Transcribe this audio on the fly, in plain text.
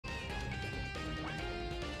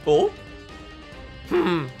Oh?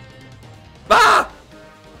 Ah!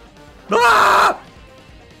 Ah!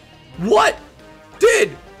 What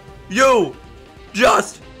did you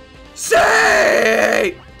just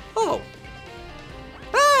say? Oh.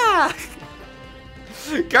 Ah!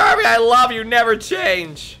 Kirby, I love you. Never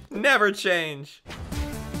change. Never change.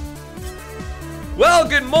 Well,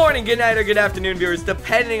 good morning, good night, or good afternoon, viewers,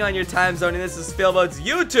 depending on your time zone. And this is Failboat's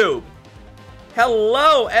YouTube.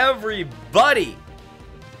 Hello, everybody.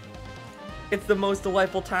 It's the most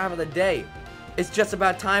delightful time of the day. It's just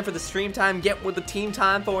about time for the stream time. Get with the team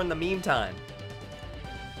time for in the meantime.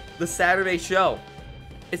 The Saturday show.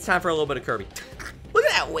 It's time for a little bit of Kirby. Look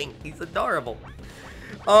at that wink. He's adorable.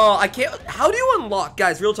 Oh, I can't. How do you unlock,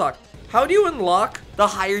 guys? Real talk. How do you unlock the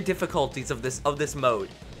higher difficulties of this mode?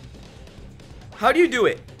 How do you do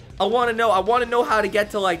it? I want to know. I want to know how to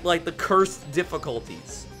get to like the cursed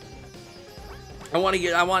difficulties. I want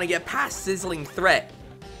to get past sizzling threat.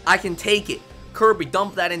 I can take it. Kirby,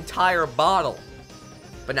 dump that entire bottle.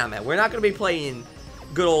 But nah, man, we're not gonna be playing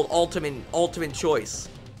good old ultimate choice.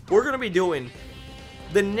 We're gonna be doing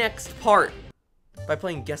the next part by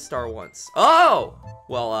playing guest star once. Oh,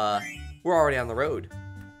 well, we're already on the road.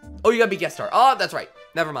 Oh, you gotta be guest star. Oh, that's right.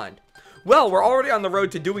 Never mind. Well, we're already on the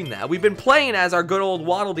road to doing that. We've been playing as our good old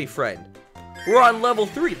Waddledeceased friend. We're on level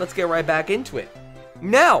 3. Let's get right back into it.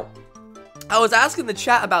 Now, I was asking the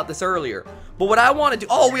chat about this earlier, but what I want to do...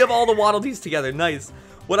 Oh, we have all the Waddledeceased together. Nice.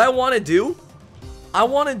 What I want to do...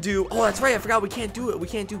 Oh, that's right. I forgot we can't do it. We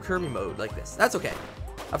can't do Kirby mode like this. That's okay.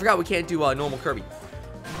 I forgot we can't do normal Kirby.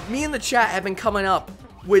 Me and the chat have been coming up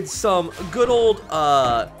with some good old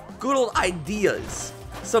ideas.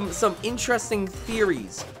 Some interesting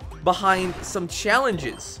theories behind some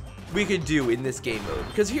challenges we could do in this game mode.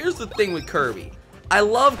 Because here's the thing with Kirby. I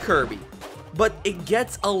love Kirby, but it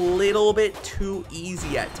gets a little bit too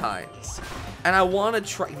easy at times. And I want to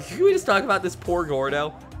try... Can we just talk about this poor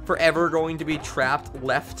Gordo forever going to be trapped,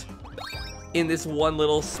 left in this one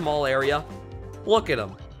little small area? Look at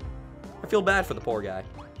him. I feel bad for the poor guy.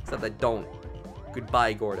 Except I don't.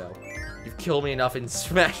 Goodbye, Gordo. You've killed me enough in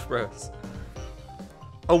Smash Bros.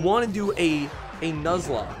 I want to do a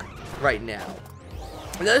Nuzlocke right now.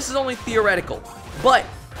 Now, this is only theoretical, but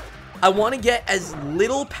I want to get as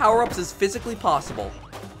little power-ups as physically possible.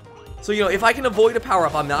 So, you know, if I can avoid a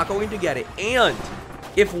power-up, I'm not going to get it. And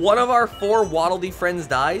if one of our 4 Waddledeceased friends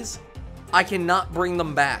dies, I cannot bring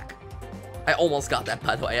them back. I almost got that,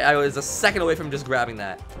 by the way. I was a second away from just grabbing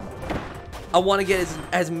that. I want to get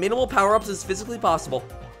as minimal power-ups as physically possible.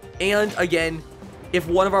 And, again, if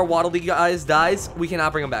one of our Waddledeceased guys dies, we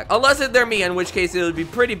cannot bring them back. Unless they're me, in which case it would be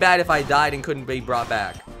pretty bad if I died and couldn't be brought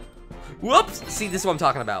back. Whoops! See, this is what I'm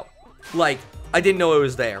talking about. Like, I didn't know it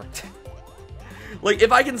was there. Like,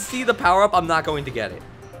 if I can see the power-up, I'm not going to get it.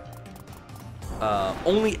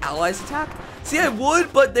 Only allies attack? See, I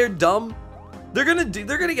would, but they're dumb. They're gonna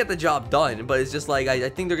get the job done, but it's just like, I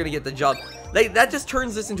think they're gonna get the job. That just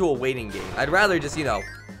turns this into a waiting game. I'd rather just, you know,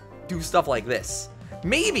 do stuff like this.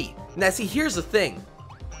 Maybe. Now, see, here's the thing.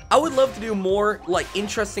 I would love to do more, like,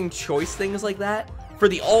 interesting choice things like that for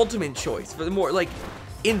the ultimate choice. For the more, like,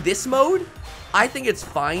 in this mode, I think it's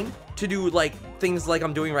fine to do, like, things like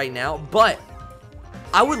I'm doing right now, but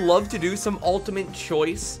I would love to do some ultimate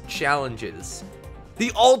choice challenges.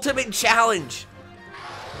 The ultimate challenge!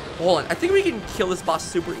 Hold on, I think we can kill this boss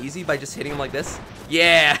super easy by just hitting him like this.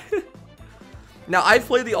 Yeah! Now, I've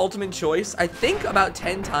played the ultimate choice, I think about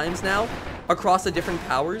 10 times now, across the different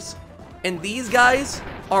powers, and these guys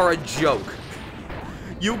are a joke.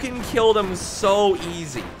 You can kill them so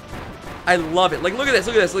easy. I love it. Like, look at this,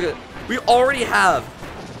 look at this, look at it. We already have...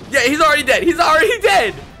 Yeah, he's already dead. He's already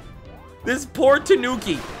dead! This poor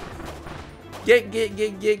Tanuki.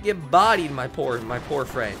 Get bodied, my poor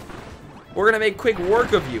friend. We're gonna make quick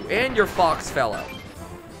work of you and your fox fellow.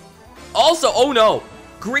 Also, oh no!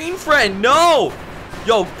 Green friend, no!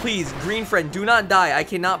 Yo, please, green friend, do not die. I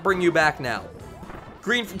cannot bring you back now.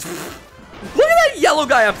 Green... Look at that yellow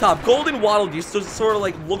guy up top. Golden Waddledeceased just sort of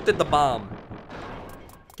like looked at the bomb.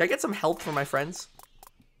 Can I get some help from my friends?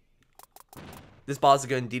 This boss is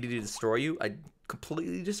going to destroy you. I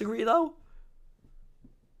completely disagree, though.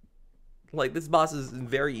 Like, this boss is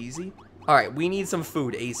very easy. Alright, we need some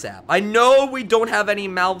food ASAP. I know we don't have any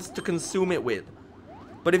mouths to consume it with.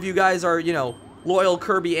 But if you guys are, you know, loyal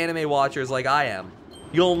Kirby anime watchers like I am,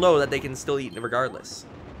 you'll know that they can still eat regardless.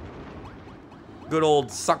 Good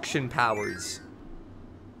old suction powers.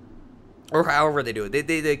 Or however they do it.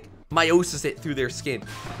 They meiosis it through their skin.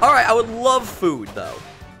 Alright, I would love food, though.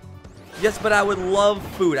 Yes, but I would love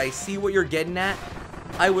food. I see what you're getting at.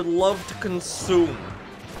 I would love to consume.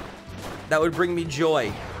 That would bring me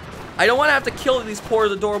joy. I don't want to have to kill these poor,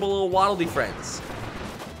 adorable little Waddle Dee friends.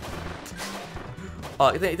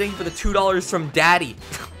 Thank you for the $2 from Daddy.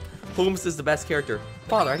 Holmes is the best character.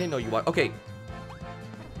 Father, I didn't know you want. Okay.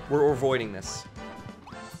 We're avoiding this.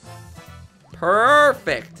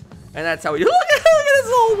 Perfect. And that's how we look at this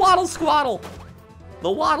little Waddle Squaddle. The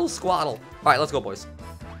Waddle Squaddle. Alright, let's go, boys.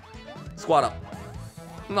 Squat up.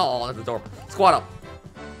 No, that's adorable. Squat up.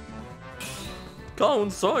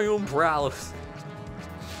 Consume prowess.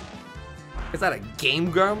 Is that a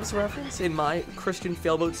Game Grumps reference in my Christian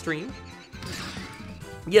Failboat stream?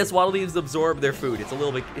 Yes, Waddle Dees absorb their food. It's a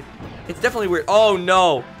little bit... It's definitely weird. Oh,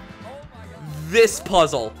 no. This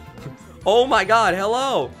puzzle. Oh, my God.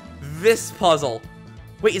 Hello. This puzzle.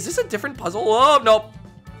 Wait, is this a different puzzle? Oh, nope.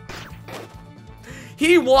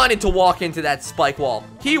 He wanted to walk into that spike wall.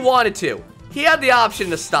 He wanted to. He had the option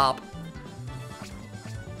to stop.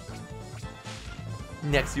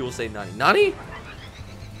 Next, you will say Nani. Nani?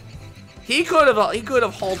 He could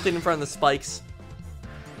have halted in front of the spikes.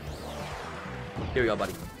 Here we go,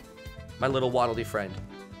 buddy. My little Waddle Dee friend.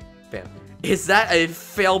 Bam. Is that a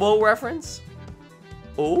Failboat reference?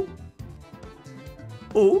 Oh.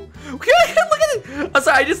 Oh. Okay, look at it. I'm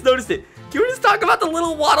sorry, I just noticed it. Can we just talk about the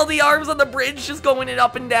little Waddle Dee arms on the bridge just going it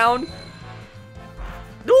up and down?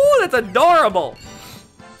 Oh, that's adorable.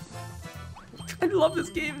 I love this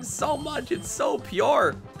game so much. It's so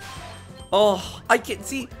pure. Oh, I can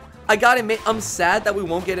see. I gotta admit, I'm sad that we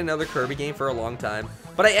won't get another Kirby game for a long time.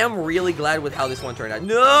 But I am really glad with how this one turned out.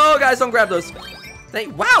 No, guys, don't grab those.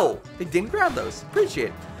 Wow, they didn't grab those. Appreciate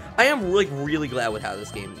it. I am really glad with how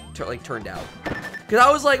this game turned out. Because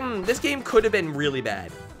I was like, this game could have been really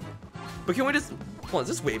bad. But can we just... Hold on, is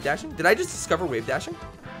this wave dashing? Did I just discover wave dashing?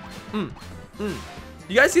 You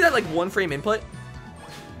guys see that, like, one frame input?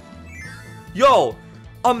 Yo,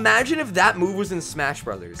 imagine if that move was in Smash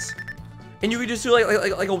Brothers. And you could just do,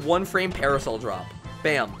 like a one frame parasol drop.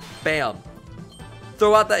 Bam, bam.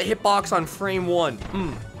 Throw out that hitbox on frame 1.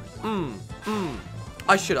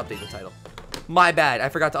 I should update the title. My bad. I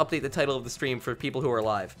forgot to update the title of the stream for people who are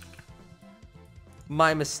live.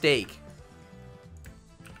 My mistake.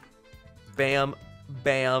 Bam,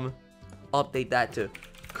 bam. Update that to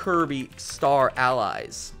Kirby Star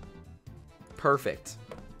Allies. Perfect.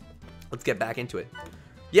 Let's get back into it.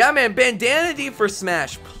 Yeah, man. Bandana D for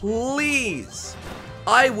Smash. Please.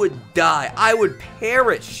 I would die. I would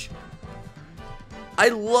perish. I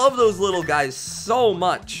love those little guys so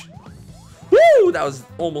much. Woo! That was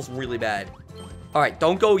almost really bad. Alright,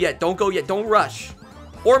 don't go yet. Don't go yet. Don't rush.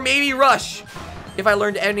 Or maybe rush. If I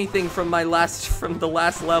learned anything from the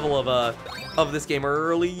last level of this game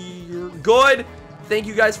earlier. Good. Thank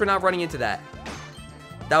you guys for not running into that.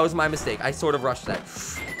 That was my mistake. I sort of rushed that.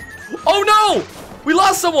 Oh no! We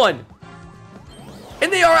lost someone!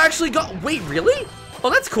 And they are actually wait, really? Oh,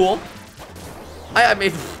 that's cool. I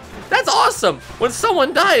mean, that's awesome. When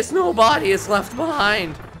someone dies, nobody is left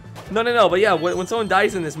behind. No. But yeah, when someone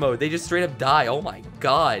dies in this mode, they just straight up die. Oh my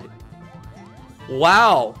god.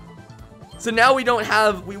 Wow. So now we don't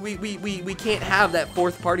have, we can't have that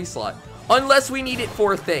fourth party slot. Unless we need it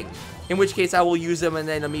for a thing. In which case I will use them and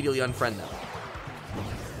then immediately unfriend them.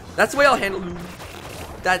 That's the way I'll handle.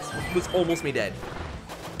 That was almost me dead.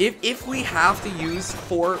 If we have to use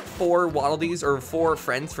four Waddle Dees or 4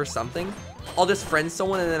 friends for something, I'll just friend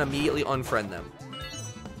someone and then immediately unfriend them.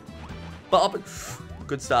 But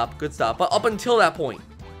good stop. But up until that point,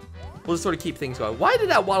 we'll just sort of keep things going. Why did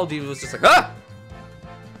that Waddle Dee was just like, ah!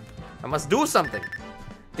 I must do something.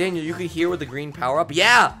 Daniel, you can hear with the green power-up?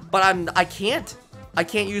 Yeah, but I can't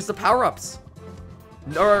use the power-ups.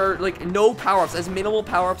 Or, like, no power-ups. As minimal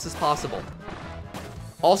power-ups as possible.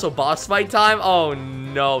 Also, boss fight time? Oh,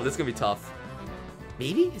 no. This is gonna be tough.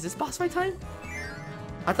 Maybe? Is this boss fight time?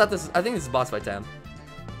 I think this is boss fight time.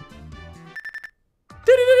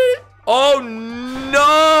 Oh,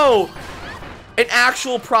 no! An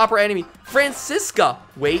actual proper enemy. Francisca.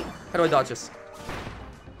 Wait. How do I dodge this?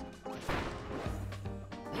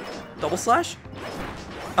 Double slash?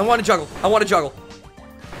 I want to juggle.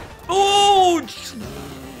 Oh!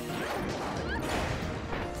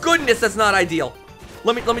 Goodness, that's not ideal.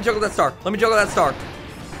 Let me juggle that star.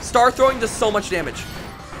 Star throwing does so much damage.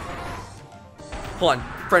 Hold on.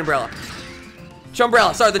 Friendbrella.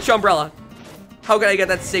 Chumbrella. Sorry, the Chumbrella. How could I get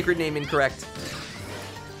that sacred name incorrect?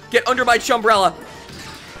 Get under my Chumbrella.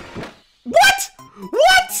 What?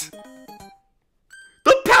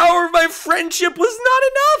 The power of my friendship was not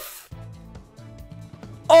enough.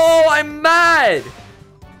 Oh, I'm mad.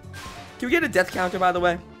 Can we get a death counter, by the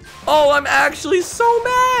way? Oh, I'm actually so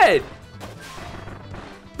mad.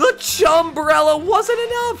 The Chumbrella wasn't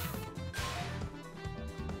enough.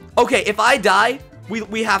 Okay, if I die,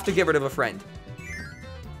 we have to get rid of a friend.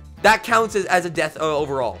 That counts as a death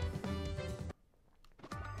overall.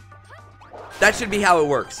 That should be how it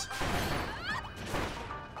works.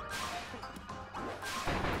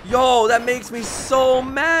 Yo, that makes me so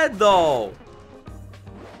mad, though.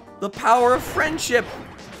 The power of friendship.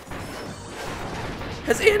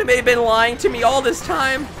 Has anime been lying to me all this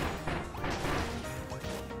time?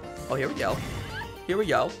 Oh, here we go. Here we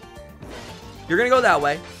go. You're gonna go that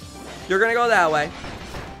way. You're gonna go that way.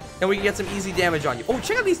 And we can get some easy damage on you. Oh,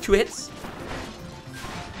 check out these 2 hits.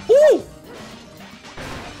 Woo!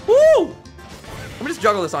 Woo! Let me just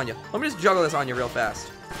juggle this on you. Let me just juggle this on you real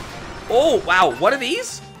fast. Oh, wow. What are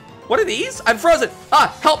these? What are these? I'm frozen.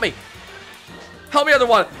 Ah, help me. Help me, other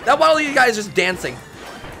one. That one of these guys is just dancing.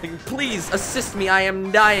 Like, please assist me. I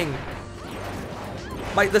am dying.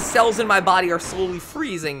 The cells in my body are slowly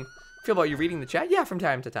freezing. Feel about you reading the chat? Yeah, from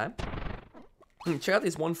time to time. Check out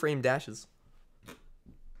these 1-frame dashes.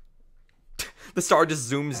 The star just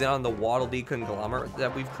zooms in on the Waddledee conglomerate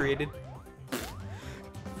that we've created.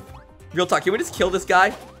 Real talk, can we just kill this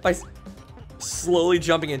guy by slowly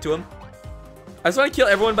jumping into him? I just want to kill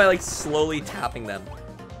everyone by like slowly tapping them.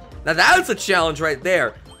 Now that's a challenge right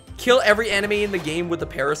there. Kill every enemy in the game with the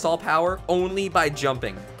parasol power only by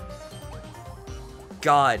jumping.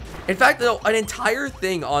 God. In fact, though, an entire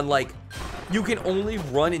thing on like you can only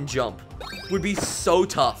run and jump would be so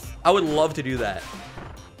tough. I would love to do that.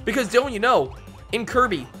 Because don't you know, in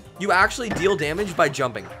Kirby, you actually deal damage by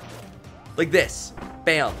jumping. Like this.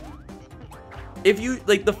 Bam. If you,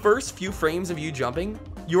 like the first few frames of you jumping,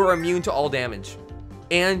 you are immune to all damage.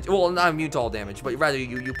 And, well, not immune to all damage, but rather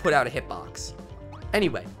you put out a hitbox.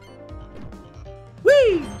 Anyway.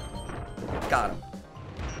 Whee! Got him.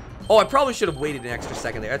 Oh, I probably should have waited an extra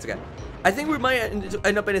second there. That's okay. I think we might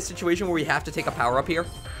end up in a situation where we have to take a power up here.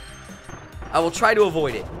 I will try to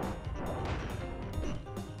avoid it.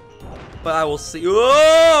 But I will see.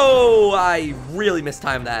 Oh, I really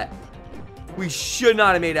mistimed that. We should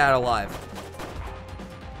not have made it out alive.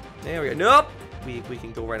 There we go. Nope. We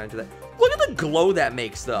can go right onto that. Look at the glow that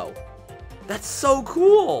makes, though. That's so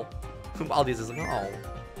cool. All these is like, oh.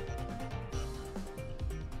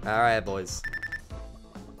 All right, boys.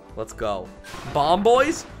 Let's go. Bomb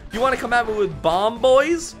boys? You want to come at me with bomb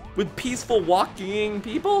boys? With peaceful walking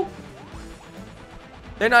people?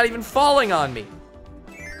 They're not even falling on me.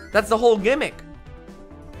 That's the whole gimmick.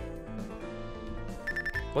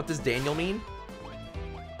 What does Daniel mean?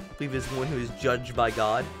 I believe is one who is judged by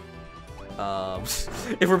God.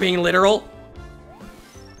 If we're being literal.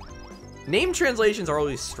 Name translations are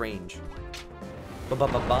always strange.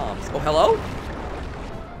 Bombs. Oh, hello?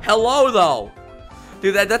 Hello, though.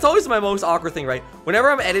 Dude, that's always my most awkward thing, right?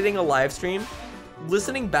 Whenever I'm editing a live stream,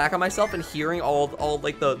 listening back on myself and hearing all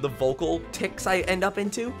like the vocal tics I end up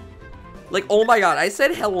into. Like, oh my god, I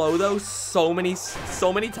said hello though so many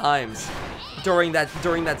times during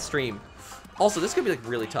that stream. Also, this could be like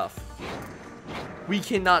really tough. We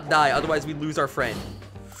cannot die, otherwise we lose our friend.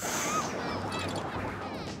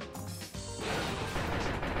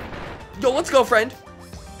 Yo, let's go, friend.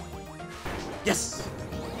 Yes.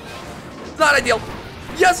 It's not ideal.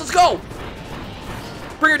 Yes, let's go.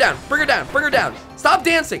 Bring her down. Bring her down. Bring her down. Stop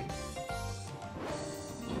dancing.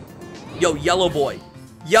 Yo, yellow boy.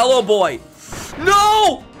 Yellow boy.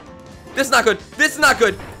 No! This is not good. This is not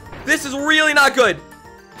good. This is really not good.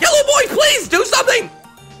 Yellow boy, please do something.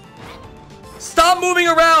 Stop moving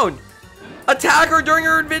around. Attack her during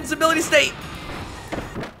her invincibility state.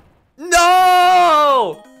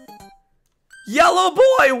 No! Yellow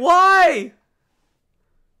boy, why?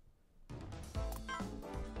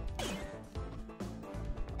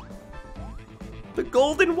 The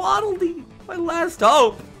golden Waddledee, my last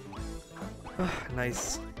hope.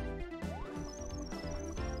 Nice.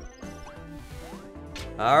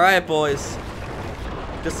 All right, boys.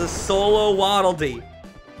 Just a solo Waddledee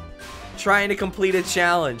trying to complete a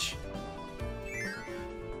challenge.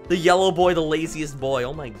 The yellow boy, the laziest boy.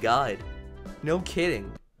 Oh my god. No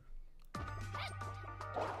kidding.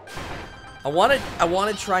 I want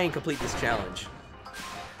to try and complete this challenge.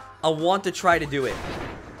 I want to try to do it.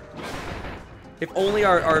 If only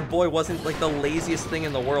our boy wasn't like the laziest thing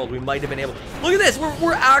in the world, we might have been able. Look at this,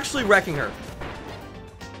 we're actually wrecking her.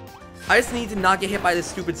 I just need to not get hit by this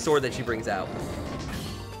stupid sword that she brings out.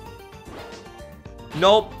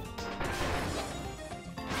 Nope.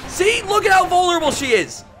 See, look at how vulnerable she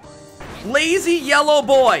is. Lazy yellow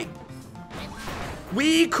boy.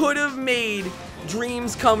 We could have made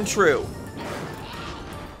dreams come true.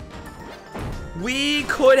 We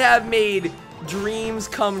could have made dreams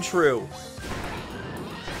come true.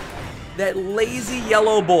 That lazy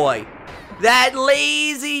yellow boy. That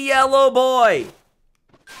lazy yellow boy.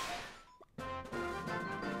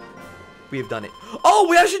 We have done it. Oh,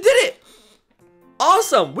 we actually did it!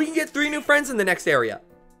 Awesome! We can get 3 new friends in the next area.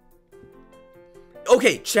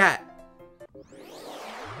 Okay, chat.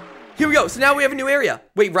 Here we go. So now we have a new area.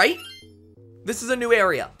 Wait, right? This is a new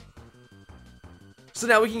area. So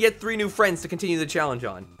now we can get 3 new friends to continue the challenge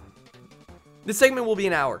on. This segment will be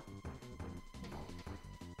an hour.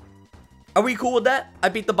 Are we cool with that? I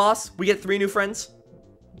beat the boss. We get 3 new friends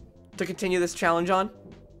to continue this challenge on.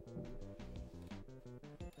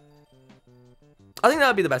 I think that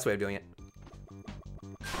would be the best way of doing it.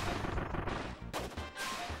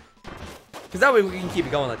 Because that way we can keep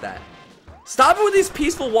it going like that. Stop it with these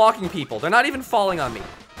peaceful walking people. They're not even falling on me.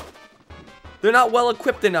 They're not well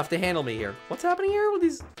equipped enough to handle me here. What's happening here with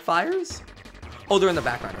these fires? Oh, they're in the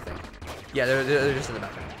background, I think. Yeah, they're just in the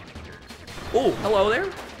background. Oh, hello there.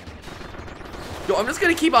 Yo, I'm just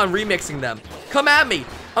going to keep on remixing them. Come at me.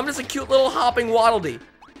 I'm just a cute little hopping Waddledee.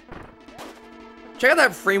 Check out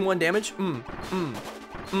that frame 1 damage.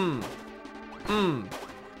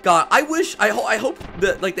 God, I wish, I hope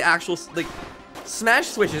that, like, the actual, like, Smash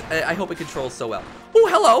switches, I hope it controls so well. Oh,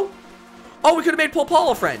 hello. Oh, we could have made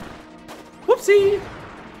Paul a friend. Whoopsie.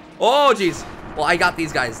 Oh, jeez. Well, I got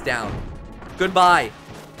these guys down. Goodbye.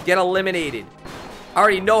 Get eliminated. I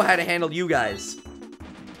already know how to handle you guys.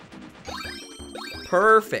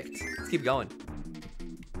 Perfect. Let's keep going.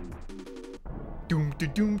 Doom,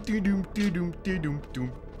 doom, doom, doom, doom,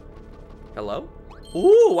 doom. Hello?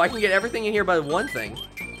 Ooh, I can get everything in here by one thing.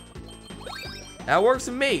 That works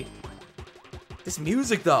for me. This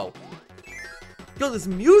music, though. Yo, this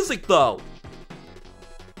music, though.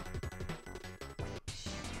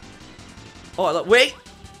 Oh, wait.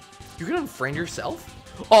 You can unfriend yourself?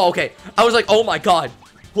 Oh, okay. I was like, oh my god.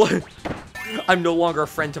 What? I'm no longer a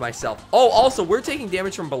friend to myself. Oh, also, we're taking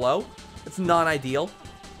damage from below. It's not ideal.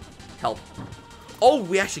 Help. Oh,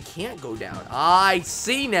 we actually can't go down. I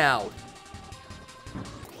see now.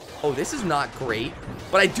 Oh, this is not great.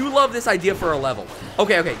 But I do love this idea for a level.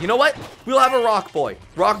 Okay, okay. You know what? We'll have a Rock Boy.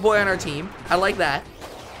 Rock Boy on our team. I like that.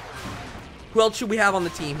 Who else should we have on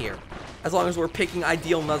the team here? As long as we're picking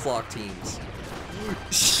ideal Nuzlocke teams.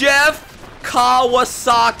 Chef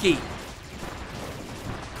Kawasaki.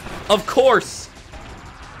 Of course.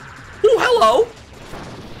 Oh, hello.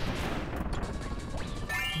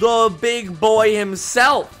 The big boy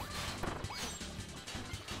himself.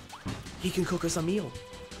 He can cook us a meal.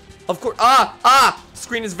 Of course.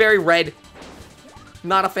 Screen is very red.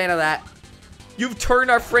 Not a fan of that. You've turned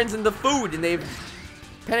our friends into food and they've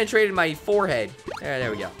penetrated my forehead.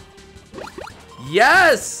 There we go.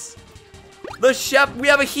 Yes! The chef, we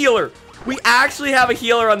have a healer. We actually have a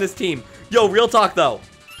healer on this team. Yo, real talk though.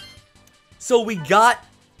 So we got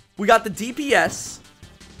the DPS.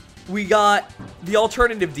 We got the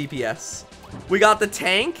alternative DPS. We got the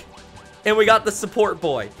tank. And we got the support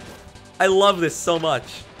boy. I love this so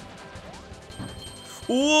much.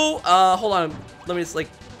 Ooh, hold on. Let me just like,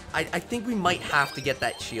 I think we might have to get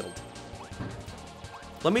that shield.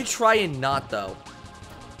 Let me try and not though.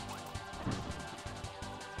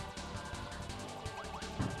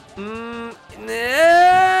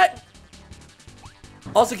 Nah.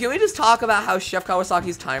 Also, can we just talk about how Chef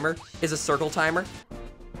Kawasaki's timer is a circle timer?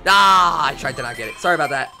 I tried to not get it. Sorry about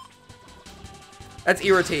that. That's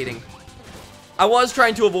irritating. I was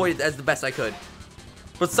trying to avoid it as the best I could.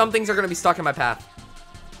 But some things are going to be stuck in my path.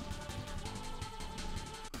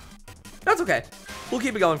 That's okay. We'll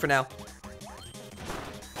keep it going for now.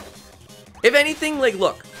 If anything, like,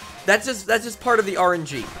 look. That's just part of the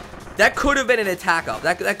RNG. That could have been an attack up.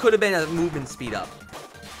 That could have been a movement speed up.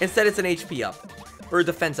 Instead, it's an HP up. Or a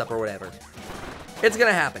defense up or whatever. It's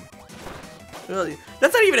gonna happen.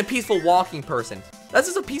 That's not even a peaceful walking person. That's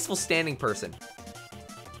just a peaceful standing person.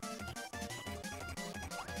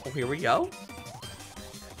 Oh, here we go.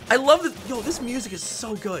 I love this. Yo, this music is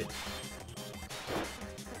so good.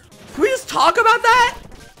 Can we just talk about that?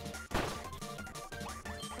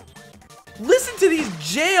 Listen to these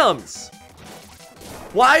jams.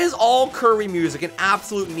 Why is all Kirby music an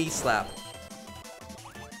absolute knee slap?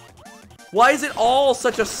 Why is it all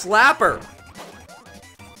such a slapper?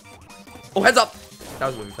 Oh, heads up. That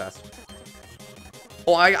was moving fast.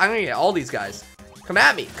 Oh, I'm gonna get all these guys. Come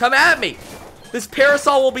at me. Come at me. This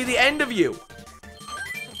parasol will be the end of you.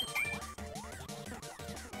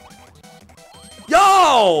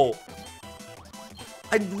 Yo!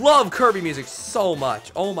 I love Kirby music so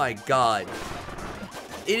much. Oh my god.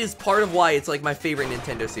 It is part of why it's like my favorite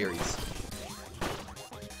Nintendo series.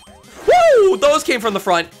 Woo! Those came from the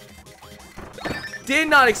front. Did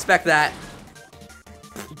not expect that.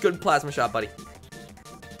 Good plasma shot, buddy.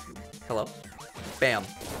 Hello. Bam.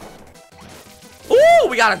 Ooh,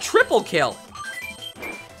 we got a triple kill.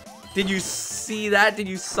 Did you see that? Did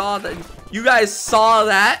you saw that? You guys saw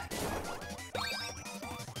that?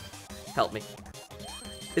 Help me.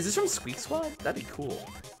 Is this from Squeak Squad? That'd be cool.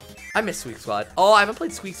 I miss Squeak Squad. Oh, I haven't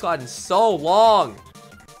played Squeak Squad in so long.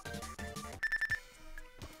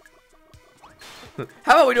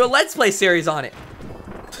 How about we do a Let's Play series on it?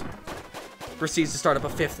 Proceeds to start up a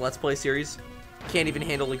 5th Let's Play series. Can't even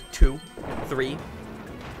handle like 2, 3.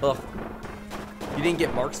 Ugh. You didn't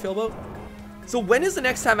get Mark's Failboat? So when is the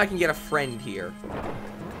next time I can get a friend here?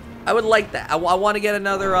 I would like that. I want to get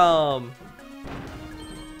another, I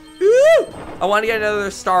want to get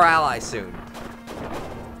another star ally soon.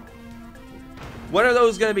 When are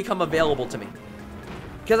those going to become available to me?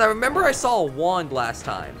 Because I remember I saw a wand last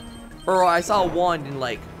time. Or I saw a wand in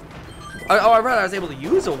like... Oh, I read I was able to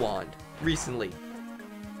use a wand recently.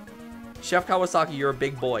 Chef Kawasaki, you're a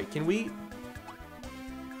big boy. Can we...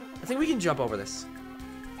 I think we can jump over this.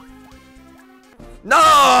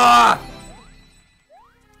 No!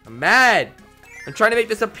 I'm mad. I'm trying to make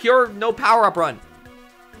this a pure no power-up run.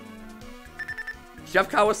 Chef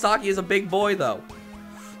Kawasaki is a big boy, though.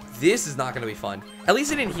 This is not going to be fun. At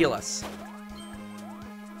least it didn't heal us.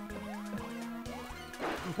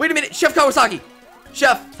 Wait a minute, Chef Kawasaki!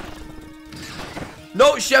 Chef!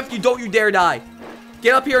 No, Chef, you don't you dare die.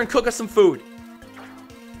 Get up here and cook us some food.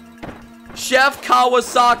 Chef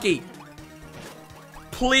Kawasaki!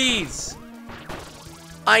 Please!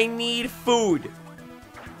 I need food.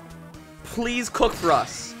 Please cook for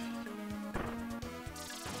us.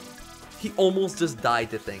 He almost just died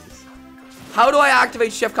to things. How do I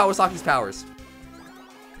activate Chef Kawasaki's powers?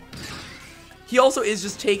 He also is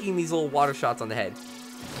just taking these little water shots on the head.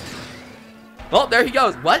 Oh, there he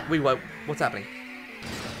goes. What? Wait, what? What's happening?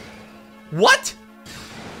 What?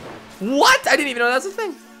 What? I didn't even know that's a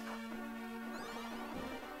thing.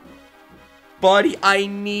 Buddy, I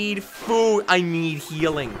need food. I need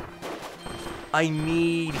healing. I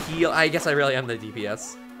need heal. I guess I really am the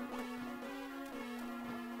DPS.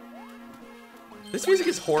 This music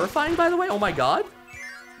is horrifying, by the way. Oh my god.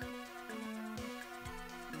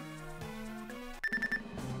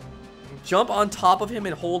 Jump on top of him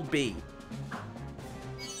and hold B.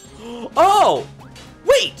 Oh!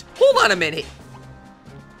 Wait! Hold on a minute.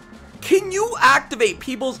 Can you activate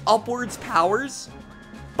people's upwards powers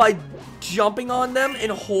by jumping on them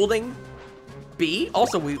and holding B?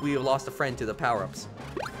 Also, we lost a friend to the power-ups.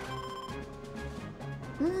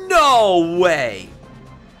 No way!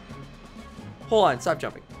 Hold on, stop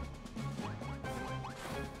jumping.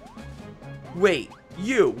 Wait,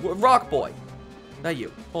 you, Rock Boy. Not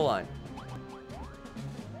you, hold on.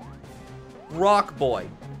 Rock Boy.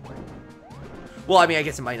 Well, I mean, I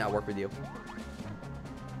guess it might not work with you.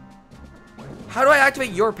 How do I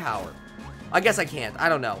activate your power? I guess I can't, I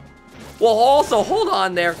don't know. Well, also, hold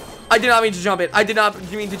on there. I did not mean to jump it. I did not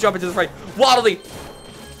mean to jump into the frame. Waddly.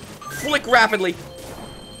 Flick rapidly.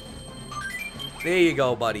 There you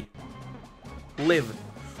go, buddy. Live.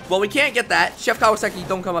 Well, we can't get that. Chef Kawasaki,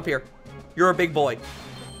 don't come up here. You're a big boy.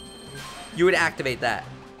 You would activate that.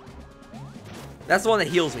 That's the one that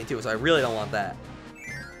heals me, too, so I really don't want that.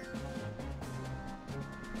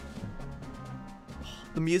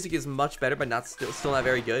 The music is much better, but not still not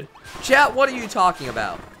very good. Chat, what are you talking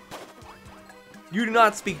about? You do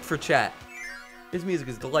not speak for chat. His music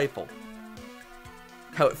is delightful.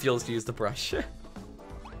 How it feels to use the brush.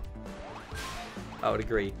 I would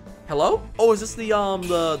agree. Hello? Oh, is this the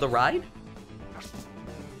ride?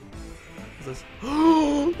 Is this? Look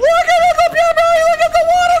at it up here, Billy! Look at the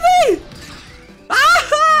water thing!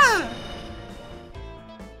 Ah!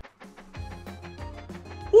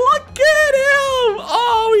 Look at him!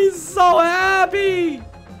 Oh, he's so happy!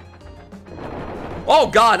 Oh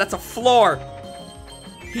god, that's a floor!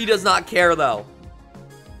 He does not care, though.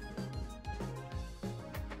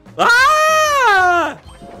 Ah!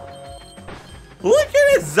 Look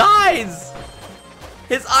at his eyes!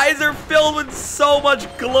 His eyes are filled with so much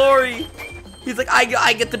glory. He's like,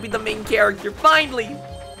 I get to be the main character, finally!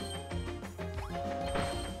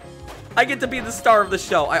 I get to be the star of the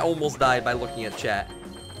show. I almost died by looking at chat.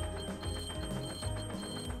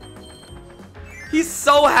 He's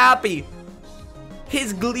so happy.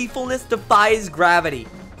 His gleefulness defies gravity.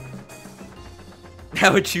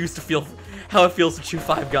 How it feels to chew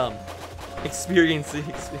 5 gum.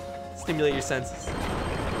 Stimulate your senses.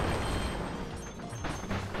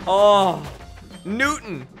 Oh,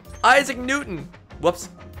 Newton. Isaac Newton. Whoops.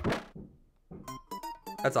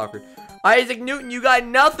 That's awkward. Isaac Newton, you got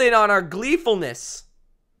nothing on our gleefulness.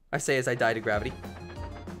 I say as I die to gravity.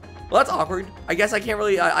 Well, that's awkward. I guess I can't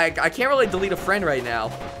really, I can't really delete a friend right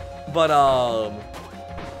now. But, I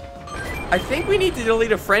think we need to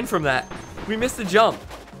delete a friend from that. We missed the jump.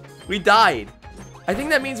 We died. I think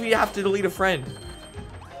that means we have to delete a friend.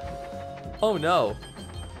 Oh no.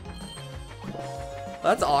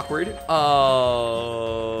 That's awkward.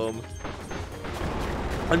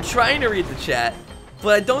 I'm trying to read the chat,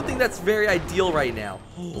 but I don't think that's very ideal right now.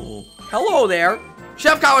 Oh. Hello there.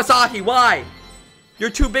 Chef Kawasaki, why? You're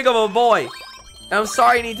too big of a boy. And I'm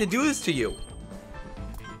sorry I need to do this to you.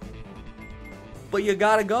 But you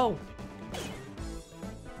gotta go.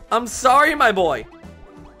 I'm sorry, my boy.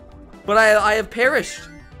 But I have perished.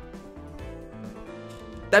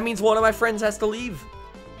 That means one of my friends has to leave.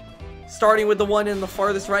 Starting with the one in the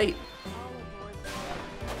farthest right.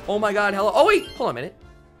 Oh my god, hello. Oh wait, hold on a minute.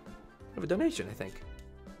 I have a donation, I think.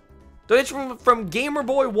 Donation from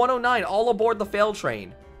Gamerboy109. All aboard the fail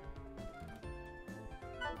train.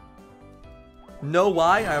 Know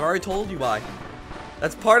why? I've already told you why.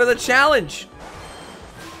 That's part of the challenge.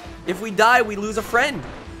 If we die, we lose a friend.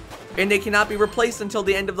 And they cannot be replaced until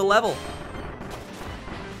the end of the level.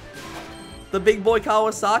 The big boy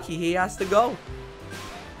Kawasaki, he has to go.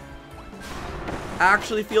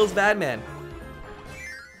 Actually feels bad, man.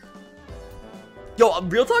 Yo,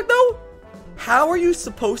 real talk though? How are you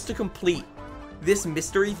supposed to complete this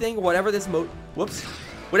mystery thing? Whatever this mode... Whoops.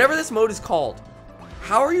 Whatever this mode is called.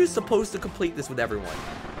 How are you supposed to complete this with everyone?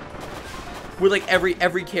 With like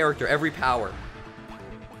every character, every power.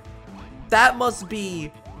 That must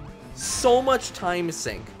be so much time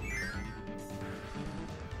sink.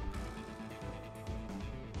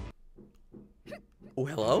 Oh,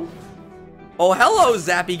 hello? Oh, hello,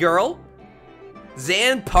 Zappy girl.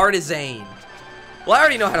 Zan Partisan. Well, I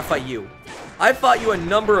already know how to fight you. I fought you a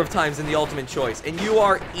number of times in the Ultimate Choice, and you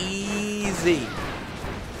are easy.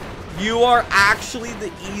 You are actually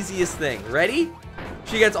the easiest thing. Ready?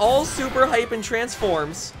 She gets all super hype and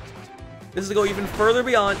transforms. This is to go even further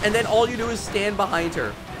beyond, and then all you do is stand behind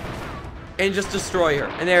her and just destroy her.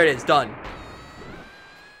 And there it is, done.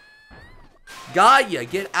 Got ya.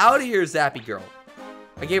 Get out of here, Zappy girl.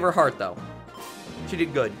 I gave her heart, though. She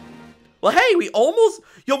did good. Well, hey, we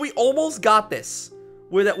almost got this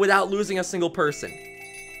without losing a single person.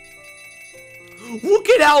 Look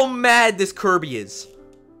at how mad this Kirby is.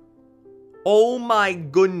 Oh my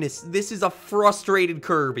goodness, this is a frustrated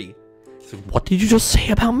Kirby. So what did you just say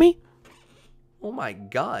about me? Oh my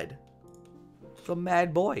god. It's a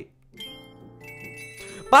mad boy.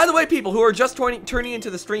 By the way, people who are just turning into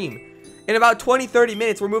the stream, in about 20-30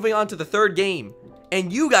 minutes, we're moving on to the third game.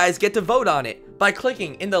 And you guys get to vote on it by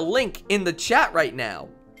clicking in the link in the chat right now.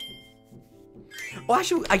 Well,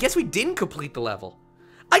 actually, I guess we didn't complete the level.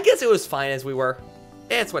 I guess it was fine as we were.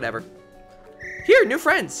 It's whatever. Here, new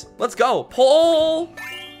friends. Let's go. Pull.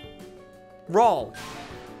 Roll.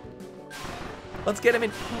 Let's get him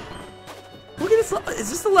in. Look at this. Is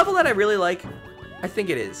this the level that I really like? I think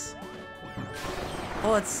it is.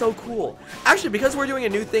 Oh, that's so cool. Actually, because we're doing a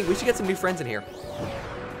new thing, we should get some new friends in here.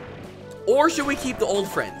 Or should we keep the old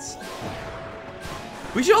friends?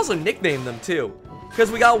 We should also nickname them too.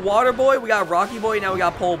 Because we got Water Boy, we got Rocky Boy, now we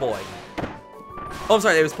got Pole Boy. Oh, I'm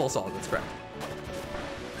sorry, it was Pole Sol, that's correct.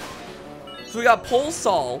 So we got Pole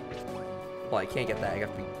Sol. Well, I can't get that, I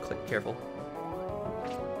have to be careful.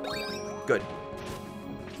 Good.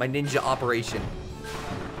 My ninja operation.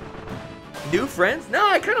 New friends? No,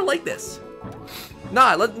 I kind of like this.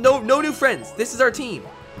 Nah, no new friends. This is our team.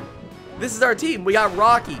 This is our team. We got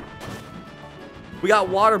Rocky. We got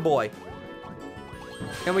Water Boy.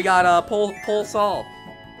 And we got Pole Sol.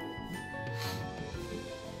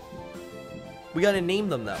 We gotta name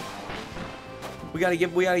them though. We gotta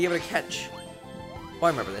give it a catch. Oh, I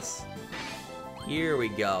remember this. Here we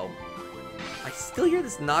go. I still hear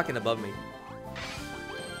this knocking above me.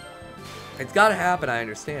 It's gotta happen, I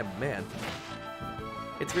understand, but man.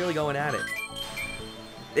 It's really going at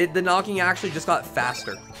it. The knocking actually just got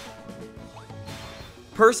faster.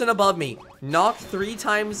 Person above me. Knock 3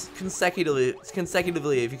 times consecutively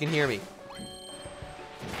if you can hear me.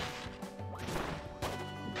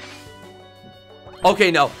 Okay,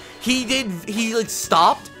 no. He like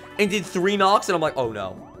stopped and did 3 knocks and I'm like, oh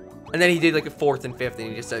no. And then he did like a 4th and 5th and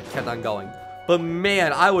he just kept on going. But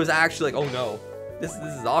man, I was actually like, oh no. This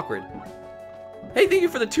is awkward. Hey, thank you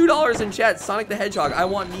for the $2 in chat. Sonic the Hedgehog, I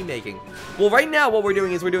want me making. Well, right now what we're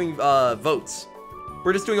doing is we're doing votes.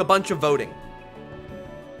 We're just doing a bunch of voting.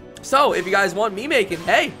 So, if you guys want me making,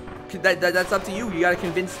 hey, that's up to you. You gotta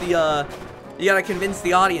convince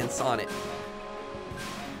the audience on it.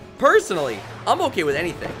 Personally, I'm okay with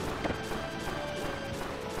anything.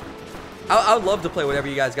 I would love to play whatever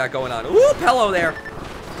you guys got going on. Whoop, hello there.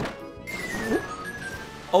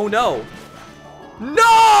 Oh no.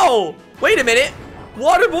 No! Wait a minute.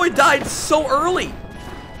 Waterboy died so early.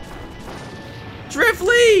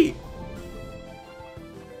 Driftly!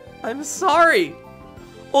 I'm sorry.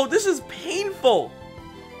 Oh, this is painful.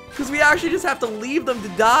 Because we actually just have to leave them to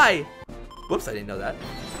die. Whoops, I didn't know that.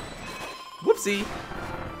 Whoopsie.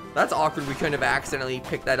 That's awkward. We couldn't have accidentally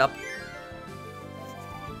picked that up.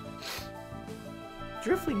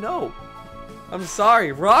 Driftly, no. I'm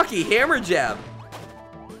sorry. Rocky, hammer jab.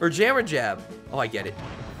 Or jammer jab. Oh, I get it.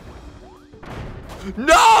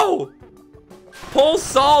 No! Pole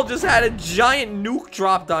Saul just had a giant nuke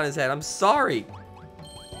dropped on his head. I'm sorry.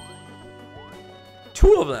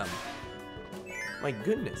 2 of them. My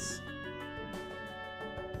goodness.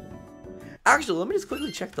 Actually, let me just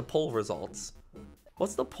quickly check the poll results.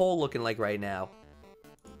 What's the poll looking like right now?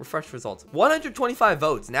 Refresh results. 125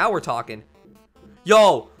 votes. Now we're talking.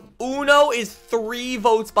 Yo, Uno is 3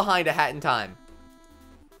 votes behind A Hat in Time.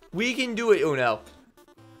 We can do it, Uno.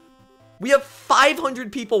 We have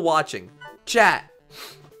 500 people watching. Chat,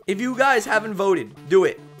 if you guys haven't voted, do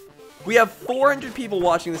it. We have 400 people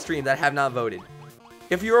watching the stream that have not voted.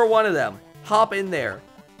 If you're one of them, hop in there.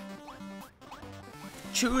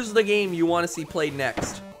 Choose the game you want to see played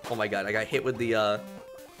next. Oh my god, I got hit with the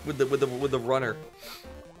runner.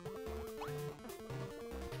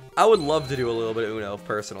 I would love to do a little bit of Uno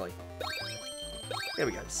personally. There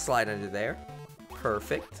we go. Slide under there.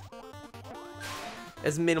 Perfect.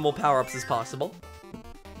 As minimal power-ups as possible.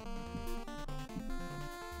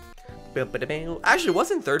 Actually,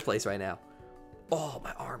 what's in 3rd place right now? Oh,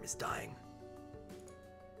 my arm is dying.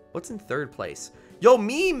 What's in 3rd place? Yo,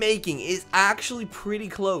 me making is actually pretty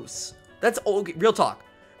close. That's okay. Real talk.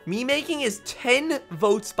 Me making is 10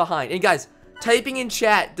 votes behind. And guys, typing in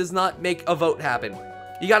chat does not make a vote happen.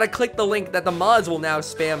 You gotta click the link that the mods will now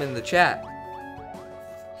spam in the chat.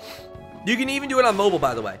 You can even do it on mobile,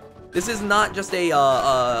 by the way. This is not just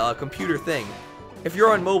a computer thing. If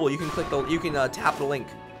you're on mobile, you can click the, tap the link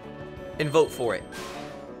and vote for it.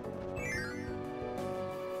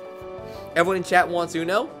 Everyone in chat wants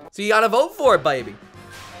Uno, so you gotta vote for it, baby.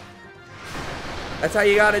 That's how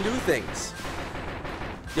you gotta do things.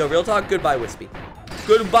 Yo, real talk, goodbye, Wispy.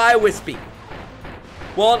 Goodbye, Wispy.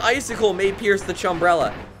 Well, an icicle may pierce the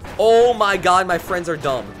chumbrella. Oh my god, my friends are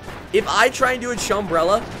dumb. If I try and do a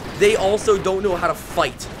chumbrella, they also don't know how to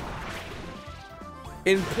fight.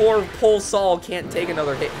 And poor Pole Saul can't take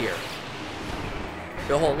another hit here.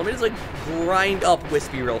 Yo, hold on, let me just like grind up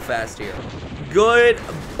Wispy real fast here.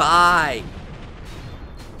 Goodbye.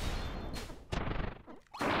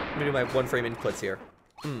 Let me do my 1-frame inputs here.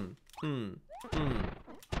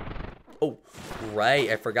 Oh, right,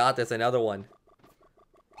 I forgot there's another one.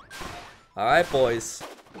 Alright, boys.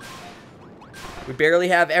 We barely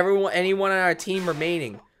have anyone on our team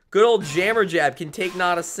remaining. Good old Jammer Jab can take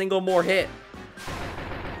not a single more hit.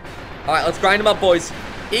 Alright, let's grind them up, boys.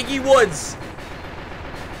 Iggy Woods.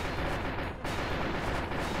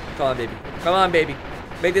 Come on, baby. Come on, baby.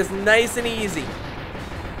 Make this nice and easy.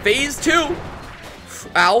 Phase 2.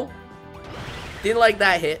 Ow. Didn't like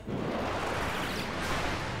that hit.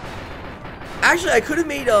 Actually, I could have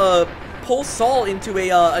made Pole Saul into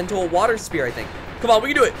a water spear, I think. Come on,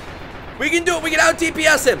 we can do it. We can do it. We can out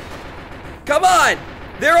DPS him. Come on.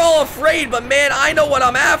 They're all afraid, but man, I know what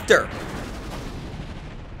I'm after.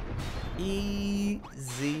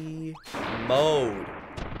 Easy mode.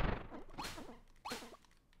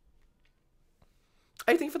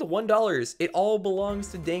 I think for the $1, it all belongs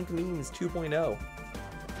to Dank Memes 2.0.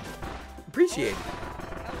 Appreciate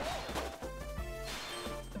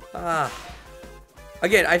it.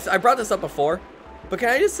 Again, I brought this up before, but can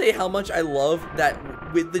I just say how much I love that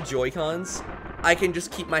with the Joy-Cons, I can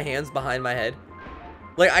just keep my hands behind my head.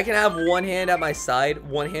 Like, I can have one hand at my side,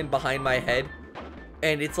 one hand behind my head,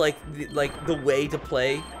 and it's like the way to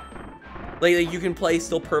play. Like you can play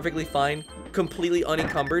still perfectly fine, completely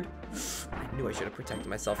unencumbered. I knew I should have protected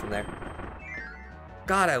myself from there.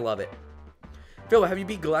 God, I love it. Phil, have you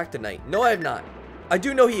beat Galactonite? No, I have not. I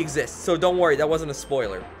do know he exists, so don't worry, that wasn't a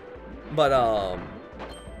spoiler. But,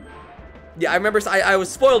 yeah, I remember I was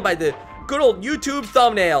spoiled by the good old YouTube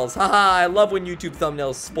thumbnails. Haha, I love when YouTube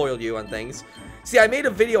thumbnails spoil you on things. See, I made a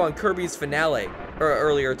video on Kirby's finale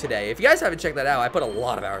earlier today. If you guys haven't checked that out, I put a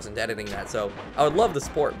lot of hours into editing that, so I would love the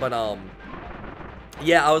support. But,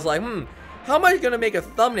 yeah, I was like, how am I going to make a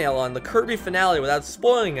thumbnail on the Kirby finale without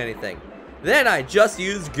spoiling anything? Then I just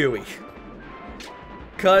used GUI.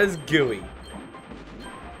 'Cause GUI.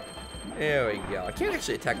 There we go. I can't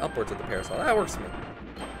actually attack upwards with the parasol. That works for me.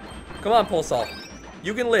 Come on, Pole Saul.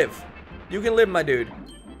 You can live. You can live, my dude.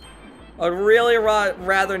 I'd really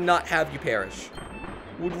rather not have you perish.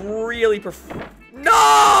 Would really prefer...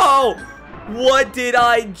 No! What did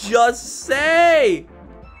I just say?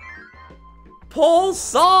 Pole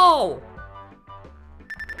Saul!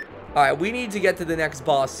 Alright, we need to get to the next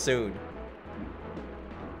boss soon.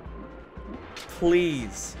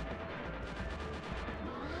 Please.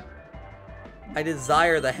 I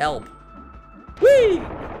desire the help. Whee!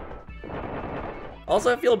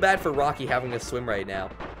 Also, I feel bad for Rocky having to swim right now.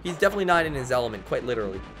 He's definitely not in his element, quite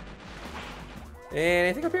literally. And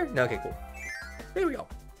anything up here? No, okay, cool. There we go.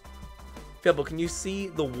 Failboat, can you see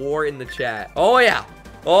the war in the chat? Oh, yeah.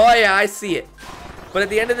 Oh, yeah, I see it. But at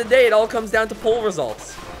the end of the day, it all comes down to poll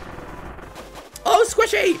results. Oh,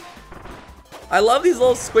 squishy! I love these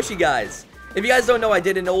little squishy guys. If you guys don't know, I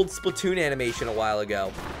did an old Splatoon animation a while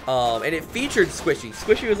ago. And it featured Squishy.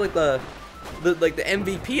 Squishy was like the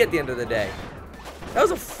MVP at the end of the day. That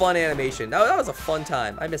was a fun animation. That was a fun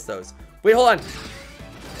time. I miss those. Wait, hold on.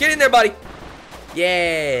 Get in there, buddy.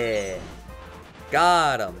 Yeah.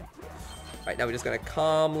 Got him. All right, now we're just going to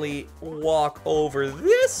calmly walk over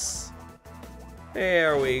this.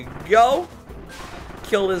 There we go.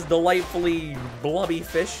 Kill this delightfully blubby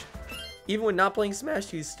fish. Even when not playing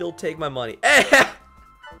Smash, you still take my money.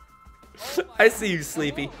 I see you,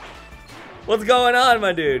 Sleepy. What's going on,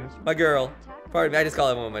 my dude? My girl. Pardon me, I just call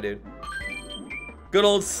everyone my dude. Good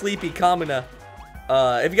old Sleepy Kamina.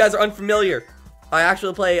 If you guys are unfamiliar, I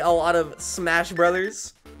actually play a lot of Smash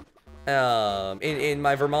Brothers in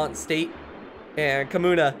my Vermont state. And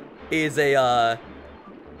Kamuna is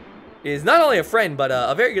is not only a friend, but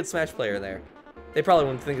a very good Smash player there. They probably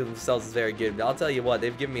wouldn't think of themselves as very good, but I'll tell you what,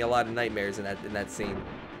 they've given me a lot of nightmares in that scene.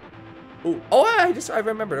 Ooh, oh, I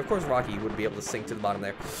remembered. Of course, Rocky would be able to sink to the bottom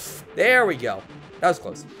there. There we go. That was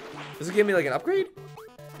close. Does it give me like an upgrade?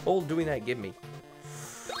 What will doing that give me?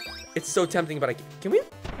 It's so tempting, but can we?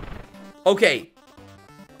 Okay.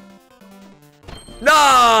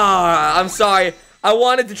 Nah, I'm sorry. I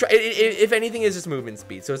wanted to try. If anything, it's just movement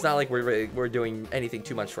speed, so it's not like we're doing anything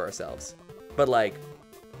too much for ourselves. But like,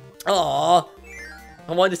 aww.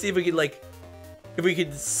 I wanted to see if we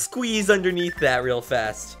could squeeze underneath that real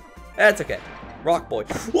fast. That's okay. Rock boy.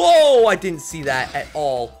 Whoa, I didn't see that at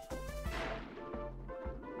all.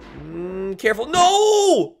 Careful.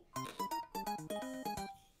 No!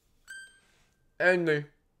 End me.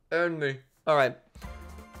 End me. All right.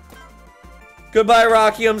 Goodbye,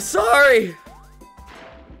 Rocky. I'm sorry.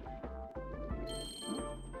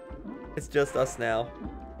 It's just us now.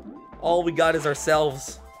 All we got is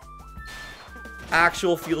ourselves.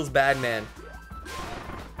 Actual feels bad, man.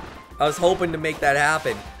 I was hoping to make that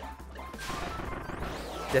happen.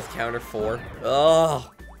 Death counter 4.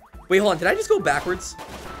 Oh. Wait, hold on. Did I just go backwards?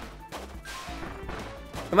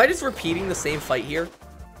 Am I just repeating the same fight here?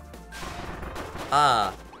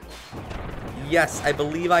 Ah. Yes, I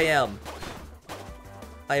believe I am.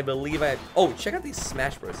 I believe I am. Oh, check out these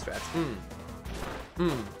Smash Bros. Strats.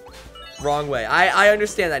 Wrong way. I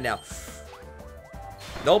understand that now.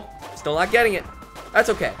 Nope. Still not getting it. That's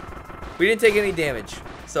okay. We didn't take any damage.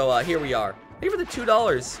 So, here we are. Thank you for the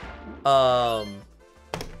 $2. Oh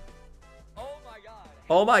my god.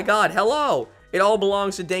 Oh my god. Hello. It all